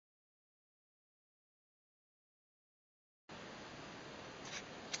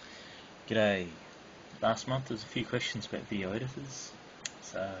G'day. Last month there was a few questions about video editors,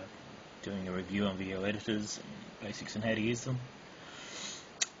 so doing a review on video editors and basics on how to use them.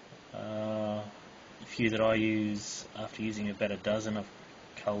 A few that I use, after using about a dozen, I've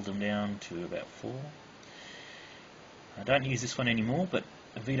culled them down to about 4. I don't use this one anymore, but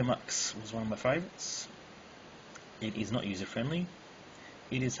Avidamux was one of my favourites. It is not user friendly,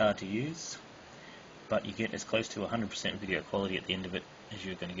 it is hard to use, but you get as close to 100% video quality at the end of it as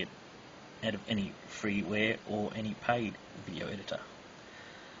you're going to get out of any freeware or any paid video editor.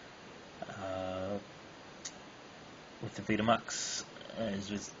 With the Avidamux, as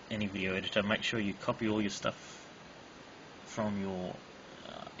with any video editor, make sure you copy all your stuff from your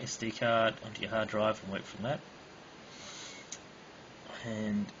SD card onto your hard drive and work from that.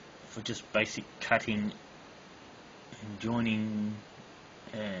 And for just basic cutting and joining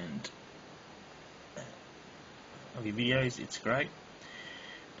and of your videos, it's great.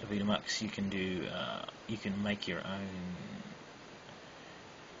 Avidamux, you can do, you can make your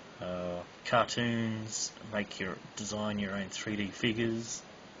own cartoons, design your own 3D figures.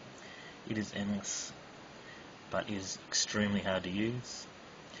 It is endless, but is extremely hard to use.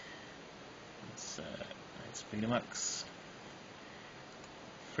 It's Avidamux.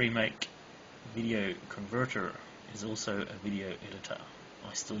 Freemake video converter is also a video editor.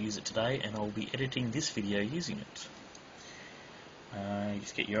 I still use it today, and I'll be editing this video using it. You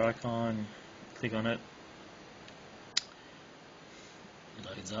just get your icon, click on it, it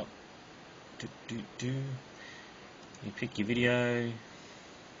loads up, you pick your video, you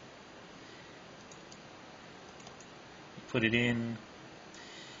put it in,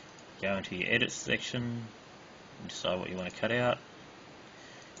 go into your edit section, and decide what you want to cut out.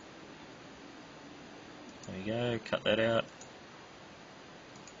 There you go, cut that out,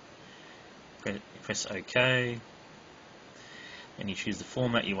 press OK. And you choose the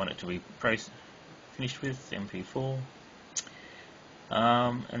format you want it to be finished with, MP4,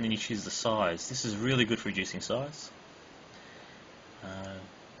 and then you choose the size. This is really good for reducing size.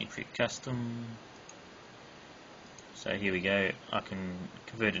 You click custom, so here we go. I can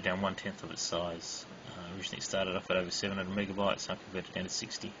convert it down 1/10 of its size. Originally it started off at over 700 megabytes, so I converted it down to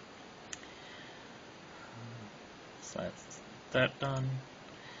 60. So that's that done.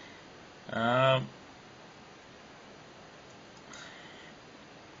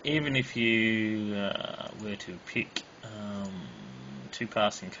 Even if you were to pick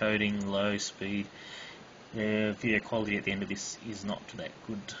 2-pass encoding, low speed, the video quality at the end of this is not that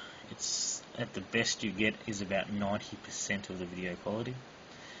good. It's at the best you get is about 90% of the video quality.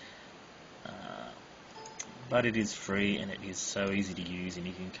 But it is free and it is so easy to use, and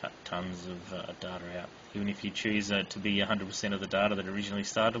you can cut tons of data out. Even if you choose to be 100% of the data that it originally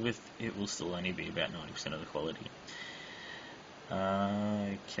started with, it will still only be about 90% of the quality.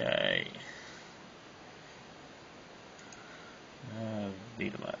 Okay.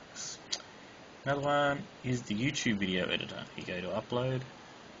 Avidamux. Another one is the YouTube video editor. You go to upload,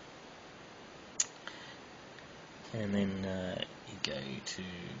 and then you go to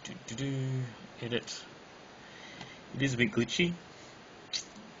edit. It is a bit glitchy.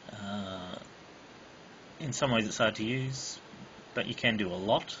 In some ways it's hard to use, but you can do a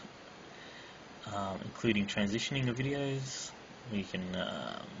lot, including transitioning the videos. You can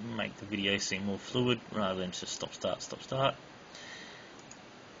make the video seem more fluid rather than just stop start.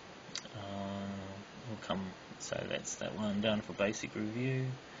 So that's that one done for basic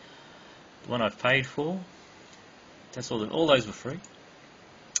review. The one I've paid for, that's all those were free.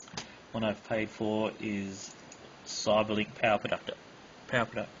 One I've paid for is Cyberlink Power Director.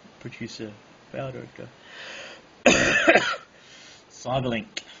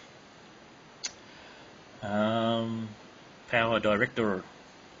 Cyberlink Power Director.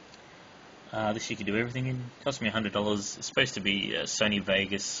 This you can do everything in. Cost me $100. It's supposed to be a Sony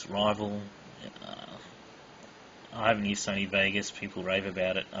Vegas rival. I haven't used Sony Vegas. People rave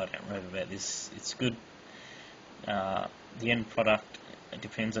about it. I don't rave about this. It's good. The end product, it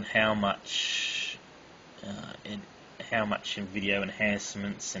depends on how much video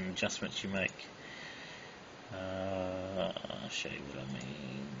enhancements and adjustments you make. I'll show you what I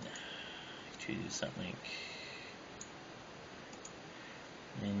mean. Choose something.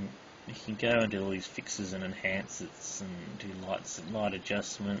 And you can go and do all these fixes and enhancements and do light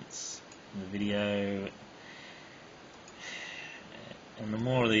adjustments in the video. And the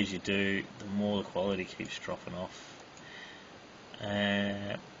more of these you do, the more the quality keeps dropping off.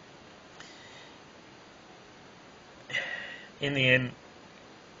 In the end,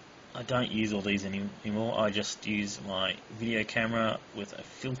 I don't use all these anymore. I just use my video camera with a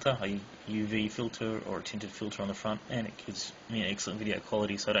filter, a UV filter or a tinted filter on the front, and it gives me excellent video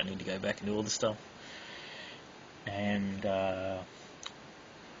quality, so I don't need to go back and do all this stuff. And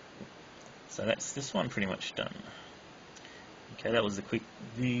so that's this one pretty much done. Okay, that was the quick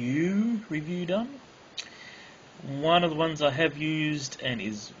review done. One of the ones I have used and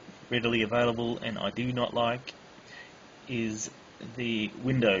is readily available and I do not like is the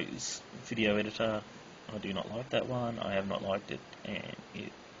Windows video editor. I do not like that one. I have not liked it,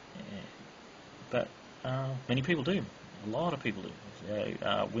 but many people do. A lot of people do.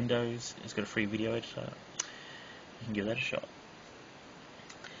 So, Windows has got a free video editor. You can give that a shot.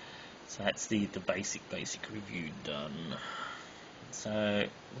 So that's the basic review done. So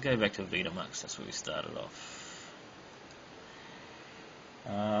we'll go back to Avidamux. That's where we started off.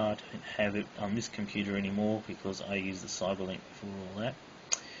 I don't have it on this computer anymore because I use the Cyberlink for all that.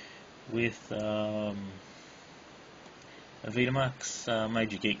 With Avidamux,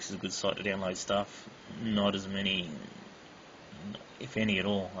 Major Geeks is a good site to download stuff. Not as many, if any at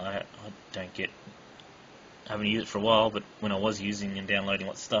all. I haven't used it for a while, but when I was using and downloading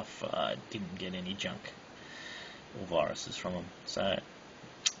lots of stuff, I didn't get any junk or viruses from them. So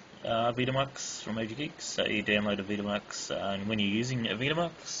Avidamux from Major Geeks. So you download Avidamux, and when you're using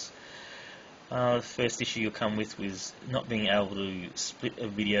Avidamux, the first issue you'll come with was not being able to split a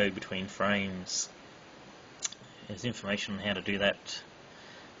video between frames. There's information on how to do that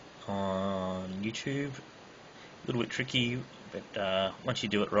on YouTube. A little bit tricky, but once you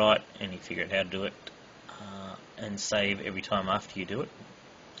do it right and you figure out how to do it, and save every time after you do it.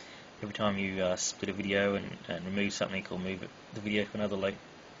 Every time you split a video and remove something or move the video to another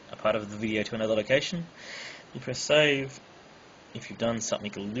a part of the video to another location, you press save. If you've done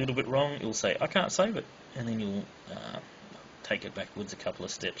something a little bit wrong, it'll say I can't save it, and then you'll take it backwards a couple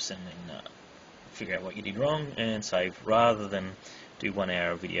of steps and then figure out what you did wrong and save. Rather than do 1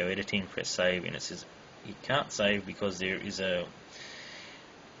 hour of video editing, press save, and it says you can't save because there is a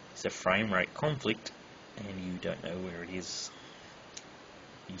frame rate conflict and you don't know where it is.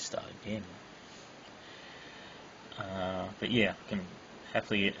 You start again. But yeah, I can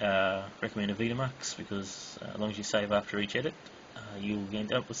happily recommend Avidamux because as long as you save after each edit, you'll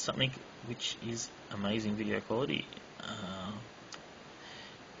end up with something which is amazing video quality.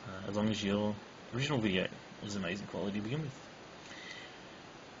 As long as your original video was amazing quality to begin with.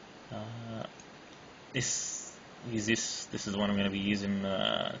 This is the one I'm going to be using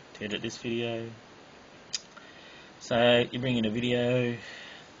to edit this video. So you bring in a video,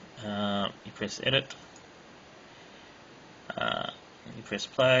 you press edit, you press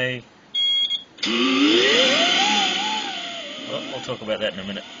play. Well, I'll talk about that in a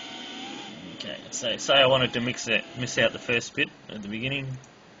minute. Okay, so say I wanted to miss out the first bit at the beginning.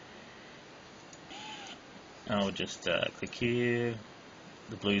 I'll just click here,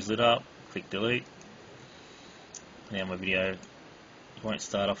 the blue's lit up, click delete. Now my video won't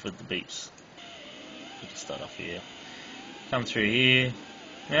start off with the beeps. We'll just start off here. Come through here.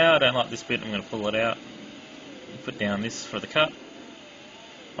 Now I don't like this bit, I'm going to pull it out. You put down this for the cut.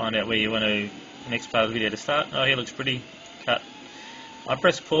 Find out where you want the next part of the video to start. Oh, here looks pretty. Cut. I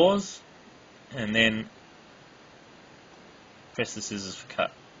press pause and then press the scissors for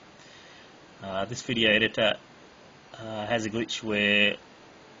cut. This video editor has a glitch where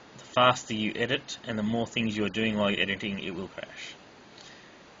the faster you edit and the more things you're doing while you're editing, it will crash.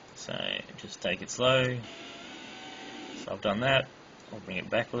 So just take it slow. So I've done that. I'll bring it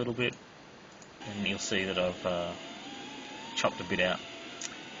back a little bit and you'll see that I've chopped a bit out.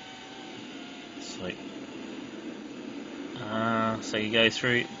 Sweet. So you go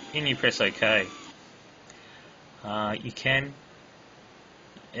through and you press OK. You can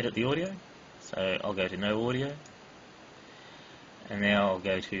edit the audio. So I'll go to no audio. And now I'll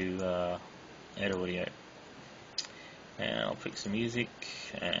go to add audio. And I'll pick some music,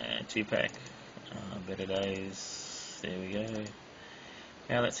 2-pack, Better Days, there we go.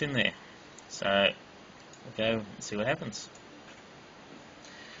 Now that's in there. So we'll go and see what happens.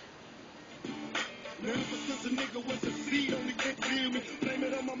 We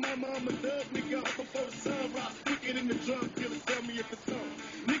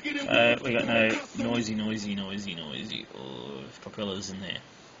got no noisy propellers in there.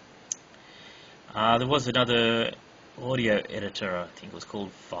 There was another audio editor, I think it was called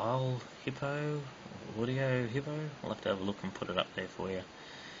File Hippo, Audio Hippo. I'll have to have a look and put it up there for you.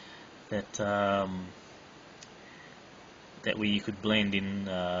 That where you could blend in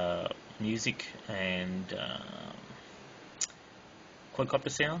music and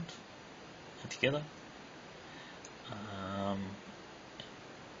quadcopter sound together.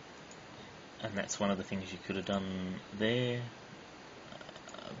 and that's one of the things you could have done there,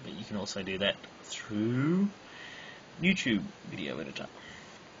 but you can also do that through YouTube Video Editor.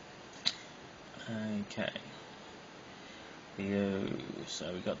 Okay, video,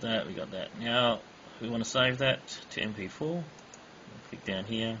 so we got that. Now we want to save that to MP4. We'll click down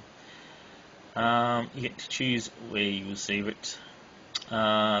here. You get to choose where you will save it.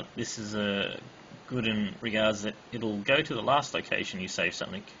 This is good in regards that it'll go to the last location you save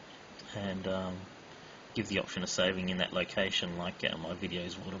something, and give the option of saving in that location, like my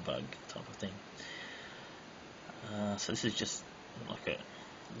videos waterbug type of thing. So this is just like a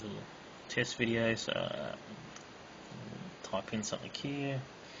little test video, so type in something here,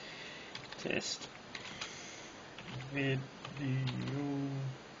 test video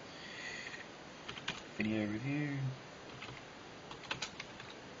review.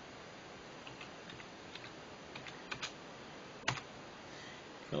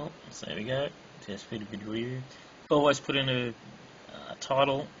 Cool, so there we go, test video review. Always put in a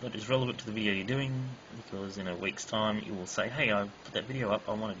title that is relevant to the video you're doing, because in a week's time you will say, hey, I put that video up,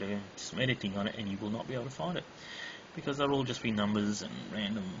 I want to do some editing on it, and you will not be able to find it, because they'll all just be numbers and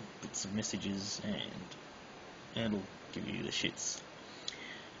random bits of messages, and it'll give you the shits.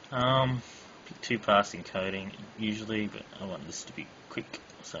 Pick 2 pass encoding usually, but I want this to be quick,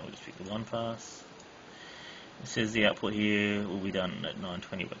 so we'll just pick the 1 pass. It says the output here will be done at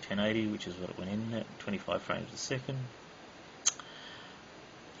 920 by 1080, which is what it went in at, 25 frames a second.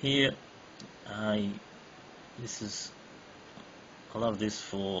 Here, I love this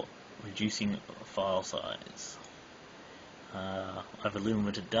for reducing file size. I have a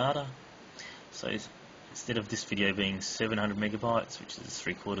limited data, so instead of this video being 700 megabytes, which is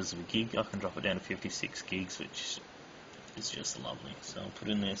 3/4 of a gig, I can drop it down to 56 gigs, which is just lovely. So I'll put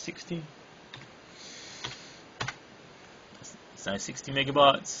in there 60. So 60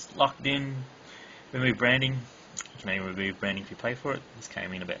 megabytes, locked in. Remove branding. You can only remove branding if you pay for it. This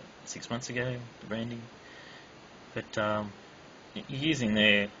came in about 6 months ago, the branding. But you're using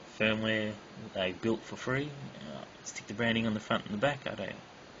their firmware that they built for free. Stick the branding on the front and the back. I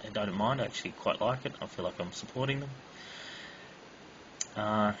don't mind. I actually quite like it. I feel like I'm supporting them.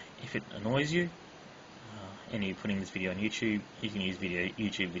 If it annoys you, and you're putting this video on YouTube, you can use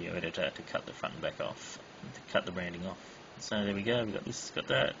YouTube Video Editor to cut the front and back off, to cut the branding off. So there we go. We got this, got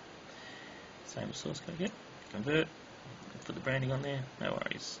that. Same source code. Yep. Convert. Put the branding on there. No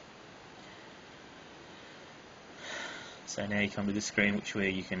worries. So now you come to this screen, where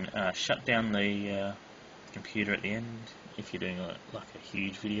you can shut down the computer at the end if you're doing like a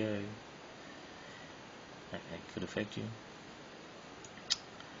huge video. That could affect you.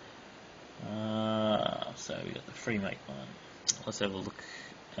 So we got the Freemake one. Let's have a look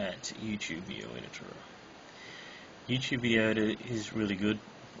at YouTube Video Editor. YouTube Video Editor is really good.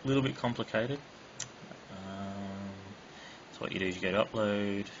 A little bit complicated. So what you do is you go to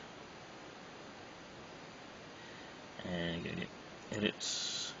Upload, and you go to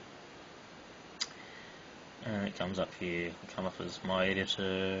Edit, and it comes up here. It'll come up as My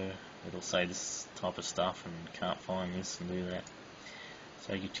Editor. It'll say this type of stuff and can't find this and do that.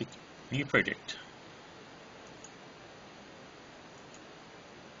 So you tick New Project.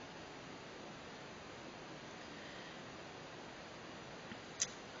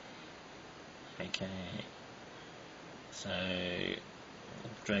 Okay, so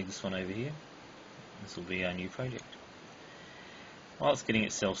I'll drag this one over here. This will be our new project. While it's getting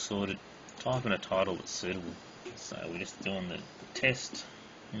itself sorted, type in a title that's suitable. So we're just doing the test,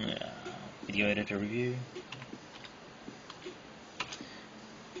 video editor review.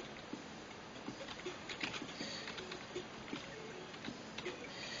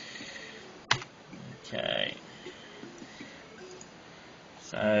 Okay,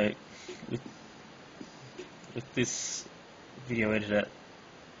 so with this video editor,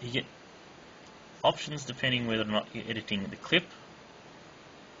 you get options depending whether or not you're editing the clip.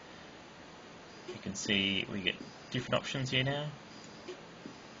 You can see we get different options here now,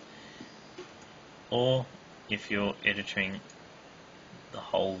 or if you're editing the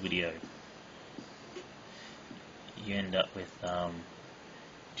whole video, you end up with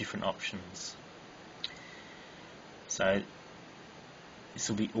different options. So this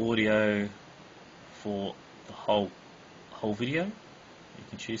will be audio for the whole video. You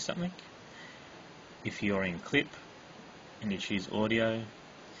can choose something. If you're in clip and you choose audio,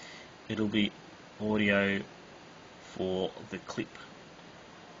 it'll be audio for the clip.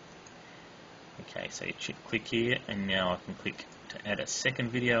 Okay, so you click here, and now I can click to add a second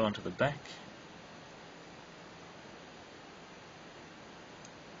video onto the back.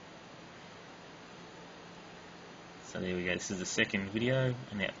 So there we go, this is the second video,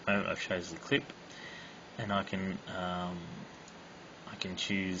 and at the moment I've chosen the clip, and I can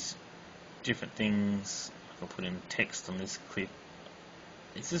choose different things. I can put in text on this clip.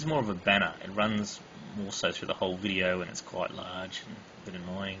 This is more of a banner. It runs more so through the whole video, and it's quite large and a bit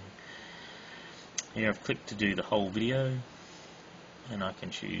annoying. Here I've clicked to do the whole video, and I can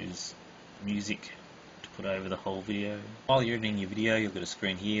choose music to put over the whole video. While you're editing your video, you'll get a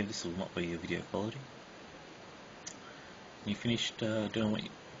screen here. This will not be your video quality. When you've finished doing what you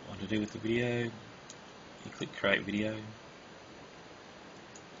want to do with the video, you click create video,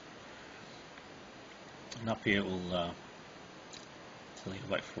 and up here it will tell you to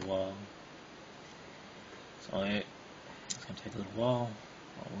wait for a while. So it's going to take a little while.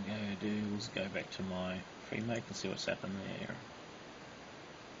 What we'll go do is go back to my Freemake and see what's happened there.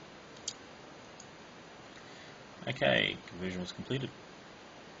 Okay, conversion was completed.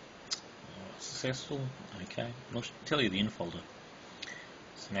 Successful. Okay, I'll tell you the in folder.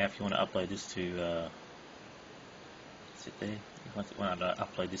 So now if you want to upload this to sit there, if you want to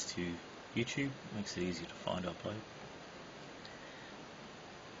upload this to YouTube, it makes it easier to find upload.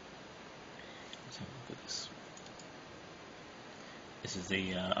 Let's have a look at this. This is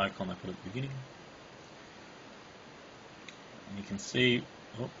the icon I put at the beginning, and you can see.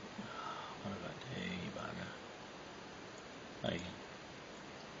 Oh, what about the bugger? There you go.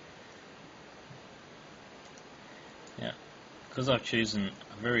 Now, because I've chosen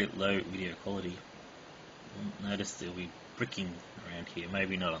a very low video quality, you'll notice there'll be bricking around here.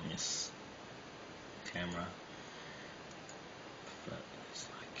 Maybe not on this camera, but it's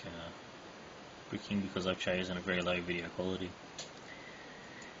like bricking because I've chosen a very low video quality.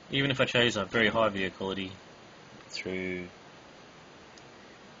 Even if I chose a very high video quality through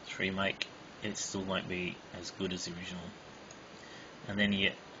Freemake, it still won't be as good as the original. And then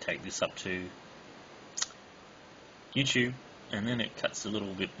you take this up to YouTube, and then it cuts a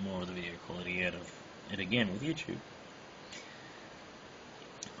little bit more of the video quality out of it again with YouTube.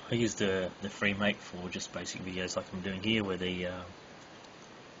 I use the Freemake for just basic videos like I'm doing here, where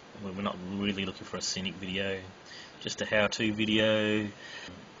we're not really looking for a scenic video, just a how-to video.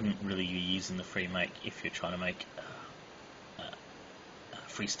 Wouldn't really be using the Freemake if you're trying to make a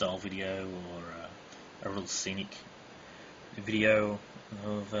freestyle video or a real scenic video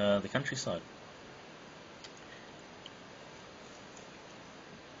of the countryside.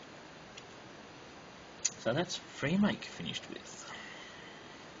 So that's Freemake finished with.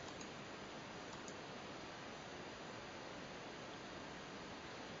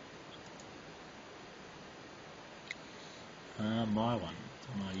 My one,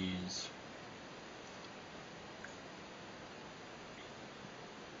 I use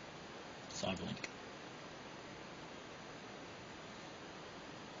Cyberlink.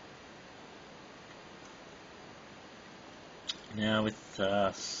 Now with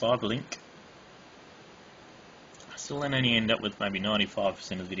Cyberlink, I still only end up with maybe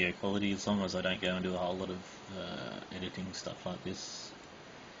 95% of video quality, as long as I don't go and do a whole lot of editing stuff like this.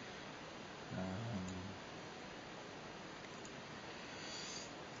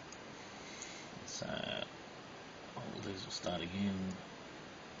 So all we'll do is we'll start again,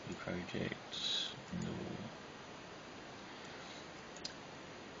 new project, and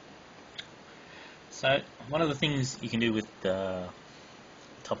so one of the things you can do with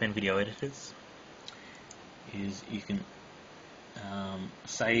top-end video editors is you can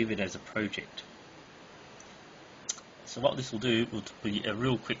save it as a project. So what this will do will be a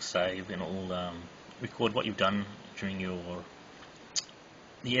real quick save, and it will record what you've done during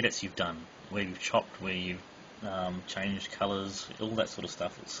the edits you've done, where you've chopped, where you've changed colours, all that sort of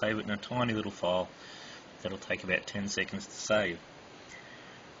stuff. It'll save it in a tiny little file that'll take about 10 seconds to save.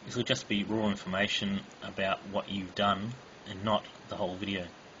 This will just be raw information about what you've done and not the whole video.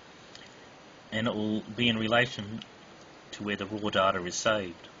 And it will be in relation to where the raw data is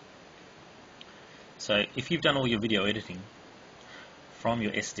saved. So if you've done all your video editing from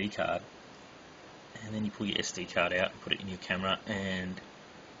your SD card, and then you pull your SD card out and put it in your camera, and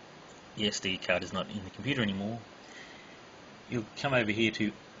the SD card is not in the computer anymore, you'll come over here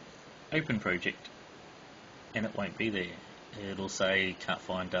to Open Project, and it won't be there. It'll say can't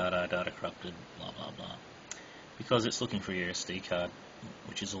find data, data corrupted, blah blah blah, because it's looking for your SD card,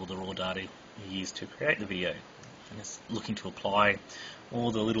 which is all the raw data you used to create the video, and it's looking to apply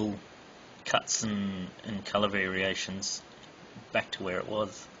all the little cuts and colour variations back to where it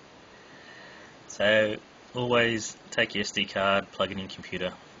was. So always take your SD card, plug it in your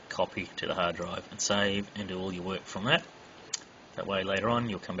computer, copy to the hard drive, and save, and do all your work from that. That way later on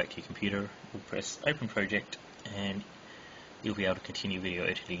you'll come back to your computer, you'll press Open Project, and you'll be able to continue video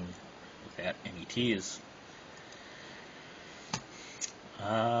editing without any tears.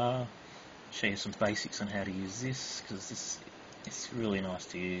 Show you some basics on how to use this, because this is really nice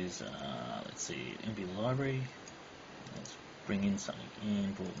to use. Let's see, MB library. Let's bring in something,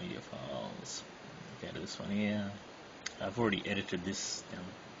 import media files. Go to this one here. I've already edited this down.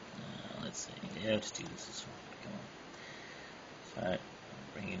 Let's see, yeah, let's do this one. Come on. So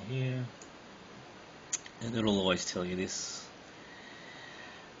bring in here, and it'll always tell you this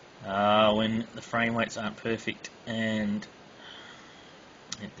when the frame rates aren't perfect, and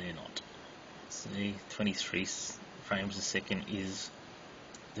they're not. See, 23 frames a second is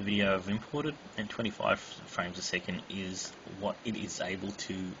the video I've imported, and 25 frames a second is what it is able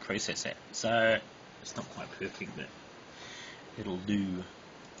to process at. So it's not quite perfect, but it'll do.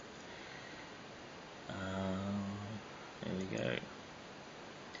 There we go.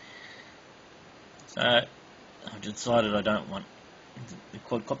 So I've decided I don't want the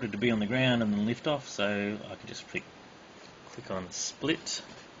quadcopter to be on the ground and then lift off, so I can just click on split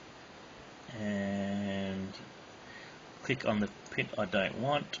and click on the pin I don't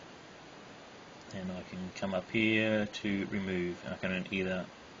want, and I can come up here to remove. I can either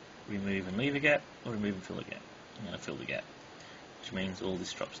remove and leave a gap or remove and fill a gap. I'm going to fill the gap, which means all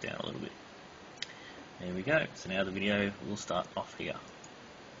this drops down a little bit. There we go. So now the video will start off here.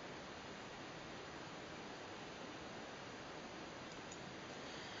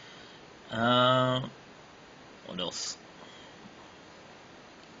 What else?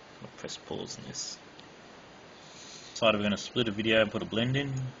 I'll press pause in this. Decided we're going to split a video and put a blend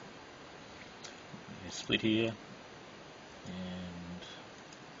in. Split here and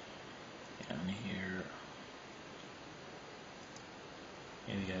down here.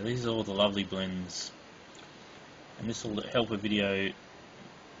 Here we go. These are all the lovely blends, and this will help a video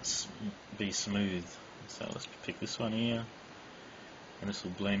be smooth. So let's pick this one here, and this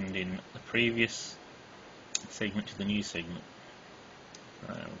will blend in the previous segment to the new segment.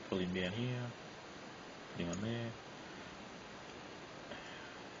 Right, we'll pull him down here, put him on there.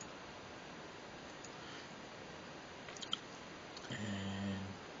 And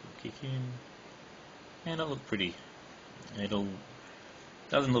we'll kick in, and it'll look pretty.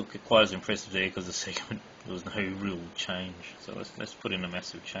 Doesn't look quite as impressive there because the segment, there was no real change. So let's put in a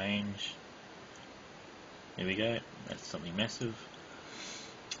massive change. There we go. That's something massive.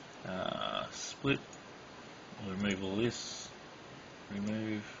 Split. We'll remove all this.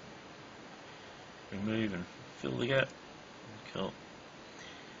 Remove, and fill the gap. Cool.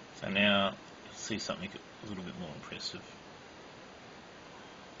 So now you'll see something a little bit more impressive.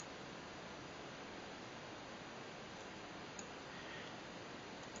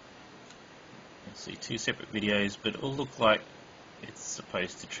 You'll see two separate videos, but it'll look like it's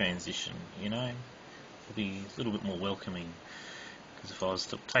supposed to transition, you know? It'll be a little bit more welcoming. Because if I was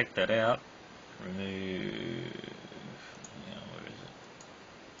to take that out, remove, where is it?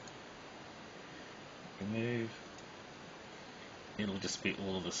 Remove, it'll just be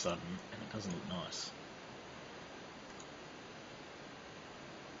all of a sudden, and it doesn't look nice.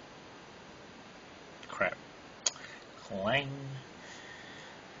 Crap. Clang.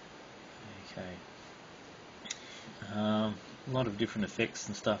 Okay. A lot of different effects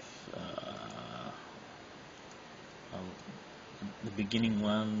and stuff. The beginning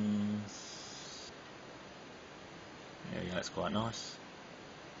ones, yeah, that's quite nice.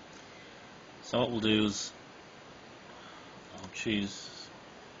 So what we'll do is I'll choose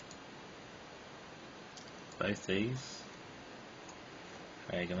both these,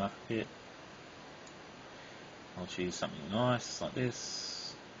 drag them up a bit. I'll choose something nice like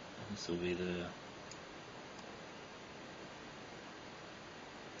this. This will be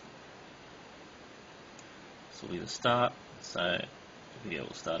the start. So the video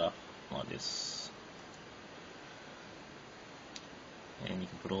will start off like this, and you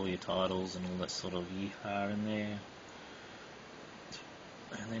can put all your titles and all that sort of yeehaw in there,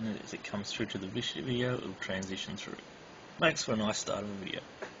 and then as it comes through to the video, it will transition through. Makes for a nice start of a video.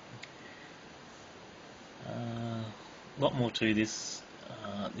 A lot more to this.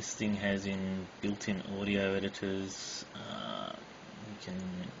 This thing has built-in audio editors. You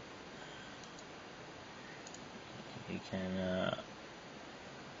can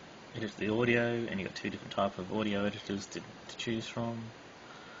edit the audio, and you've got two different types of audio editors to choose from.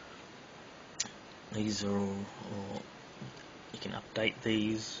 These are all, you can update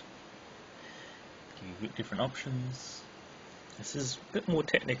these, give you different options. This is a bit more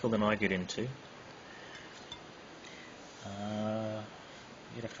technical than I get into.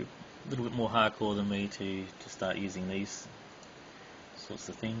 You'd have to be a little bit more hardcore than me to start using these sorts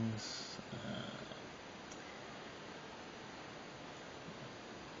of things.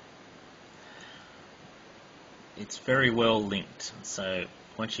 it's very well linked. So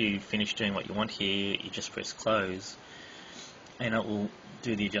once you finish doing what you want here, you just press close and it will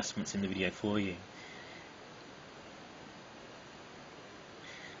do the adjustments in the video for you.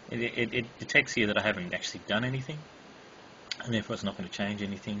 It detects here that I haven't actually done anything, and therefore it's not going to change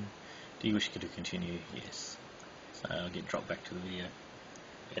anything. Do you wish to continue? Yes. So I'll get dropped back to the video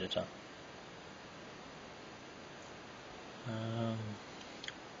editor.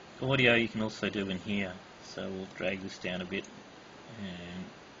 Audio you can also do in here, so we'll drag this down a bit and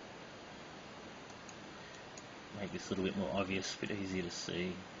make this a little bit more obvious, a bit easier to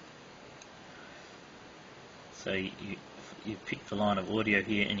see. So you pick the line of audio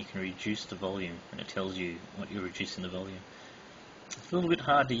here and you can reduce the volume, and it tells you what you're reducing the volume. It's a little bit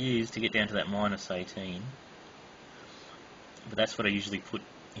hard to use to get down to that -18, but that's what I usually put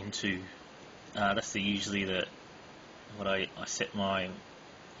into, that's usually what I set my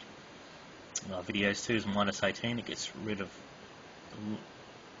videos to is -18. It gets rid of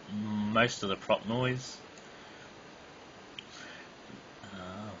most of the prop noise.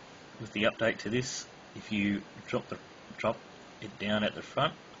 With the update to this, if you drop it down at the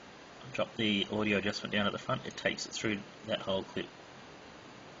front, drop the audio adjustment down at the front, it takes it through that whole clip,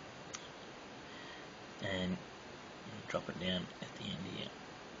 and drop it down at the end here.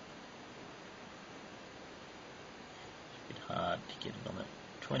 It's a bit hard to get it on that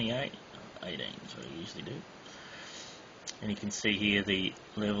 28, 18 is what I usually do. And you can see here the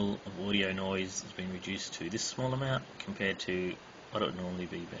level of audio noise has been reduced to this small amount compared to what it would normally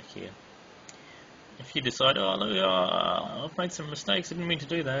be back here. If you decide, oh look, I've made some mistakes, I didn't mean to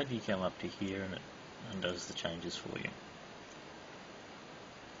do that, you come up to here and it undoes the changes for you.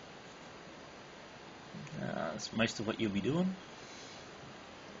 That's most of what you'll be doing.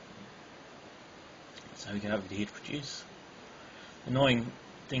 So we go over to here to produce. Annoying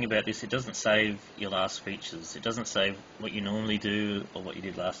thing about this, it doesn't save your last features. It doesn't save what you normally do or what you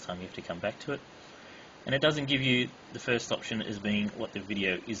did last time. You have to come back to it. And it doesn't give you the first option as being what the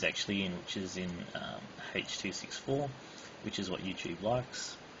video is actually in, which is in H.264, which is what YouTube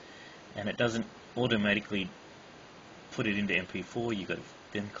likes. And it doesn't automatically put it into MP4. You've got to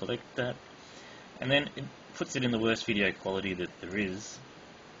then collect that. And then it puts it in the worst video quality that there is.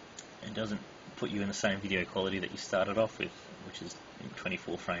 It doesn't put you in the same video quality that you started off with, which is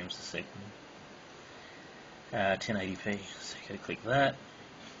 24 frames a second, 1080p. So you got to click that,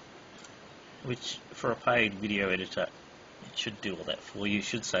 which for a paid video editor, it should do all that for you. It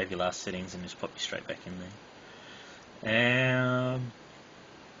should save your last settings and just pop you straight back in there.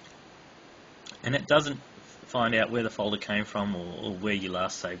 And it doesn't find out where the folder came from or where you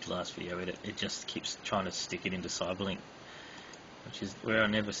last saved your last video edit. It just keeps trying to stick it into Cyberlink, which is where I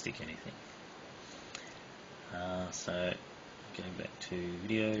never stick anything. So going back to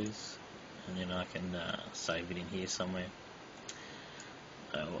videos, and then I can save it in here somewhere.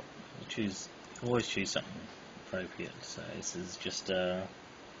 Always choose something appropriate. So this is just summary,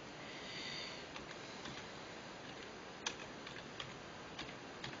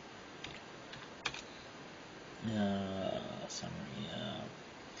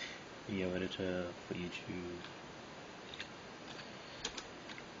 video editor for YouTube.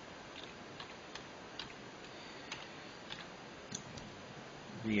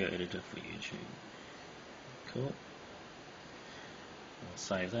 Video editor for YouTube. Cool. I'll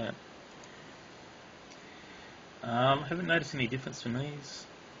save that. Haven't noticed any difference in these.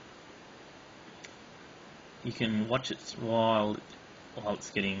 You can watch it while it's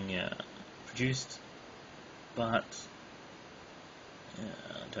getting produced, but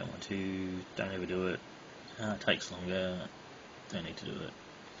don't overdo it. It takes longer. Don't need to do it.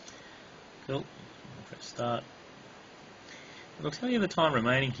 Cool. I'll press start. It'll tell you the time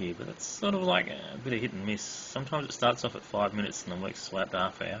remaining here, but it's sort of like a bit of hit and miss. Sometimes it starts off at 5 minutes and then works its way up to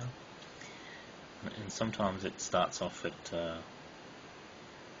half hour. And sometimes it starts off at a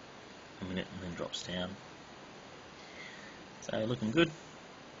minute and then drops down. So looking good.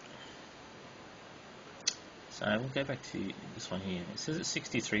 So we'll go back to this one here. It says it's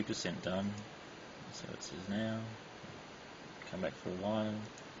 63% done. So it says now. Come back for a while.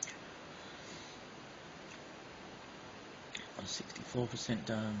 64%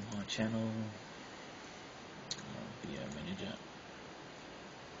 done. My channel. Video manager.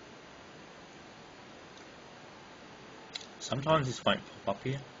 Sometimes this won't pop up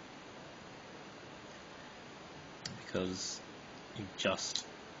here because you've just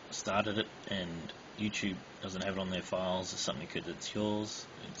started it and YouTube doesn't have it on their files or something because it's yours.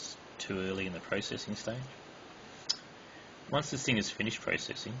 It's too early in the processing stage. Once this thing is finished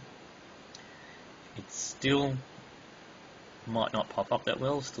processing, it still might not pop up that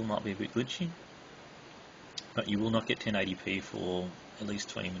well, still might be a bit glitchy. but you will not get 1080p for at least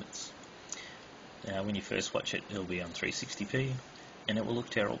 20 minutes. Now when you first watch it, it'll be on 360p and it will look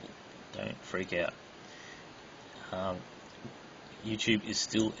terrible. Don't freak out. YouTube is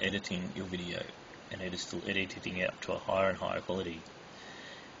still editing your video, and it is still editing it up to a higher and higher quality.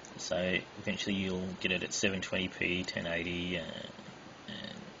 So eventually you'll get it at 720p, 1080 and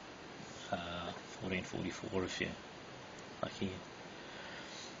 1444 if you're lucky.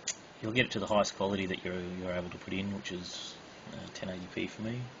 You'll get it to the highest quality that you're able to put in, which is 1080p for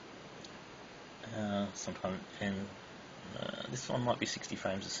me. Sometimes, and this one might be 60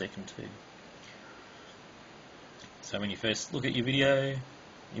 frames a second too. So when you first look at your video,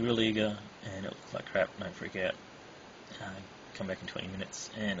 you're real eager, and it looks like crap. Don't freak out. Come back in 20 minutes,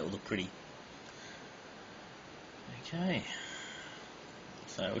 and it'll look pretty. Okay.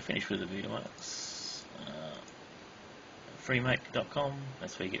 So we're finished with the Avidamux. Freemake.com,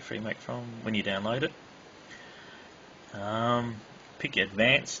 that's where you get Freemake from when you download it. Pick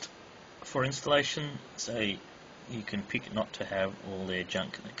Advanced for installation, so you can pick not to have all their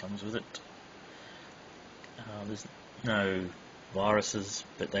junk that comes with it. There's no viruses,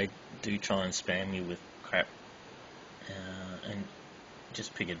 but they do try and spam you with crap, and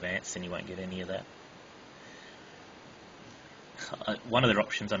just pick Advanced and you won't get any of that. One of their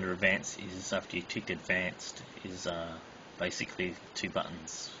options under Advanced is, after you tick Advanced, is basically two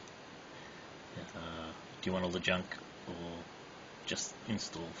buttons. Do you want all the junk, or just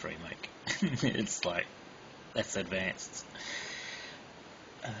install Freemake? It's like, that's Advanced.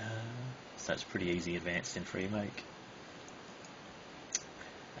 So it's pretty easy Advanced in Freemake.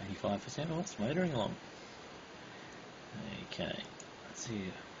 85%, oh, it's motoring along. Okay, let's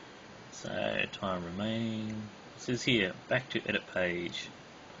see. So, time remaining. It says here, back to edit page.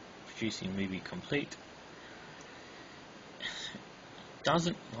 Producing movie complete. It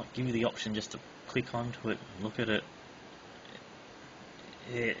doesn't give you the option just to click onto it and look at it.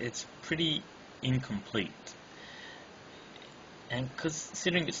 It's pretty incomplete. And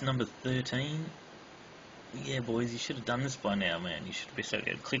considering it's number 13, yeah, boys, you should have done this by now, man. You should be so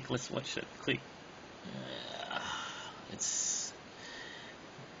good. Click, let's watch it. Click. It's,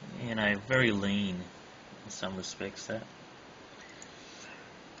 you know, very lean in some respects. That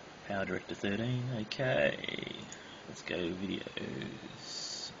Power Director 13. Okay, let's go to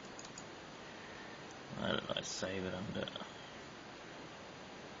videos. Why did I save it under?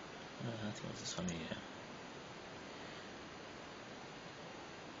 I think it was this one here.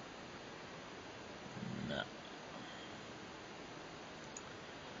 No.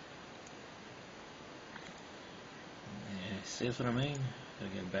 Yeah, see what I mean?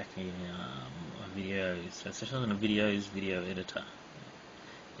 Gotta go back in my videos. So it's on a videos video editor.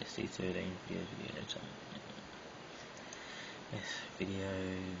 SD13 video editor. Yes,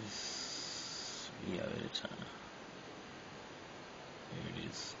 videos video editor. Here it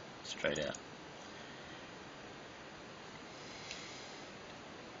is, straight out.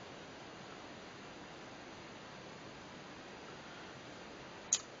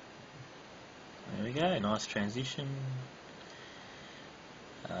 There we go, nice transition.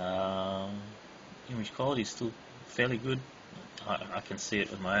 Image quality is still fairly good. I can see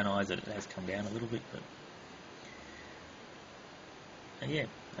it with my own eyes that it has come down a little bit, but yeah,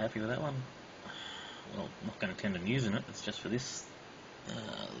 happy with that one. Well, I'm not going to intend on using it, it's just for this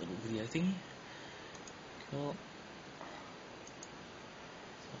little video thingy. Cool.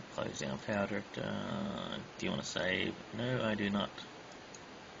 So close down Power Director. Do you want to save? No, I do not.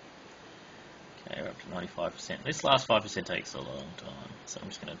 Okay, we're up to 95%. This last 5% takes a long time, so I'm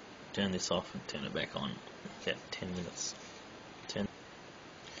just going to turn this off and turn it back on. Okay, 10 minutes. 10.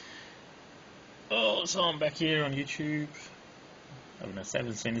 Oh, so I'm back here on YouTube. I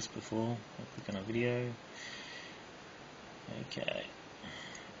haven't seen this before. I'll click on a video. Okay.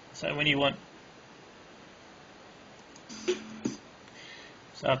 So when you want,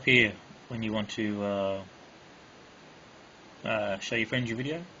 so up here, when you want to show your friends your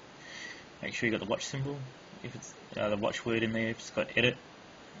video, make sure you got the watch symbol. If it's the watch word in there, if it's got edit,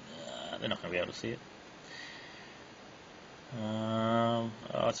 they're not going to be able to see it. Oh,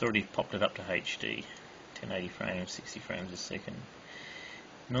 it's already popped it up to HD, 1080 frames, 60 frames a second.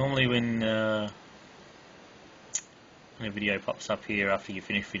 Normally when a video pops up here after you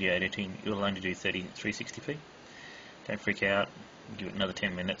finish video editing, you'll only do 360p. Don't freak out, give it another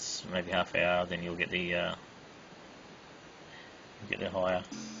 10 minutes, maybe half hour, then you'll get the higher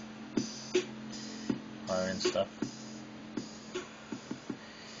end stuff.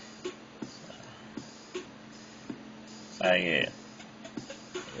 So yeah,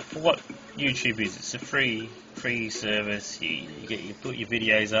 for what YouTube is, it's a free service. You put your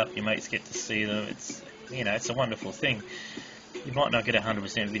videos up, your mates get to see them. you know, it's a wonderful thing. You might not get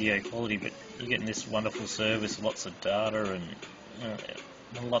 100% video quality, but you're getting this wonderful service, lots of data,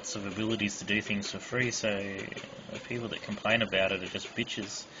 and lots of abilities to do things for free. So the people that complain about it are just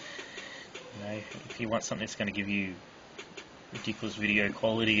bitches. You know, if you want something that's going to give you ridiculous video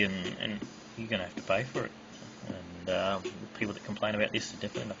quality, and you're going to have to pay for it. And people that complain about this are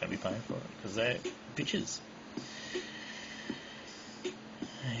definitely not going to be paying for it because they're bitches.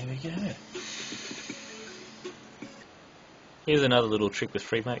 Here we go. Here's another little trick with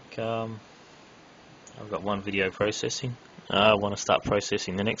Freemake. I've got one video processing. I want to start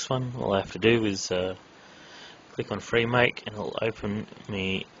processing the next one. All I have to do is click on Freemake, and it'll open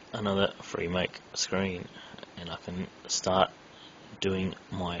me another Freemake screen, and I can start doing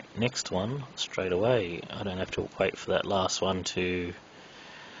my next one straight away. I don't have to wait for that last one to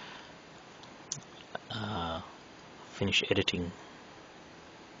finish editing.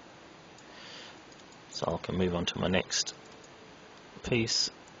 So I can move on to my next piece,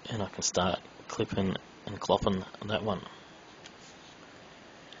 and I can start clipping and clopping that one.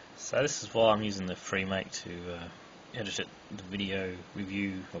 So this is why I'm using the Freemake to edit it, the video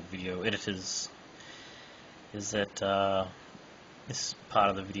review or video editors, is that this part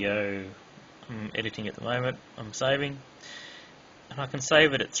of the video I'm editing at the moment, I'm saving, and I can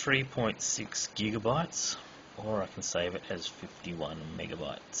save it at 3.6 gigabytes, or I can save it as 51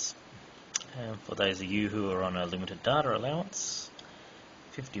 megabytes. And for those of you who are on a limited data allowance,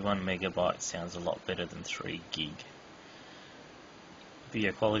 51 megabytes sounds a lot better than 3 gig.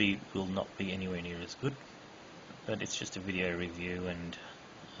 Video quality will not be anywhere near as good, but it's just a video review, and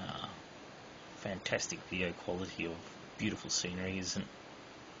fantastic video quality of beautiful scenery isn't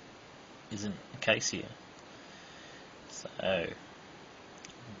the case here. So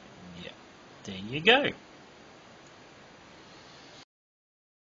yeah, there you go.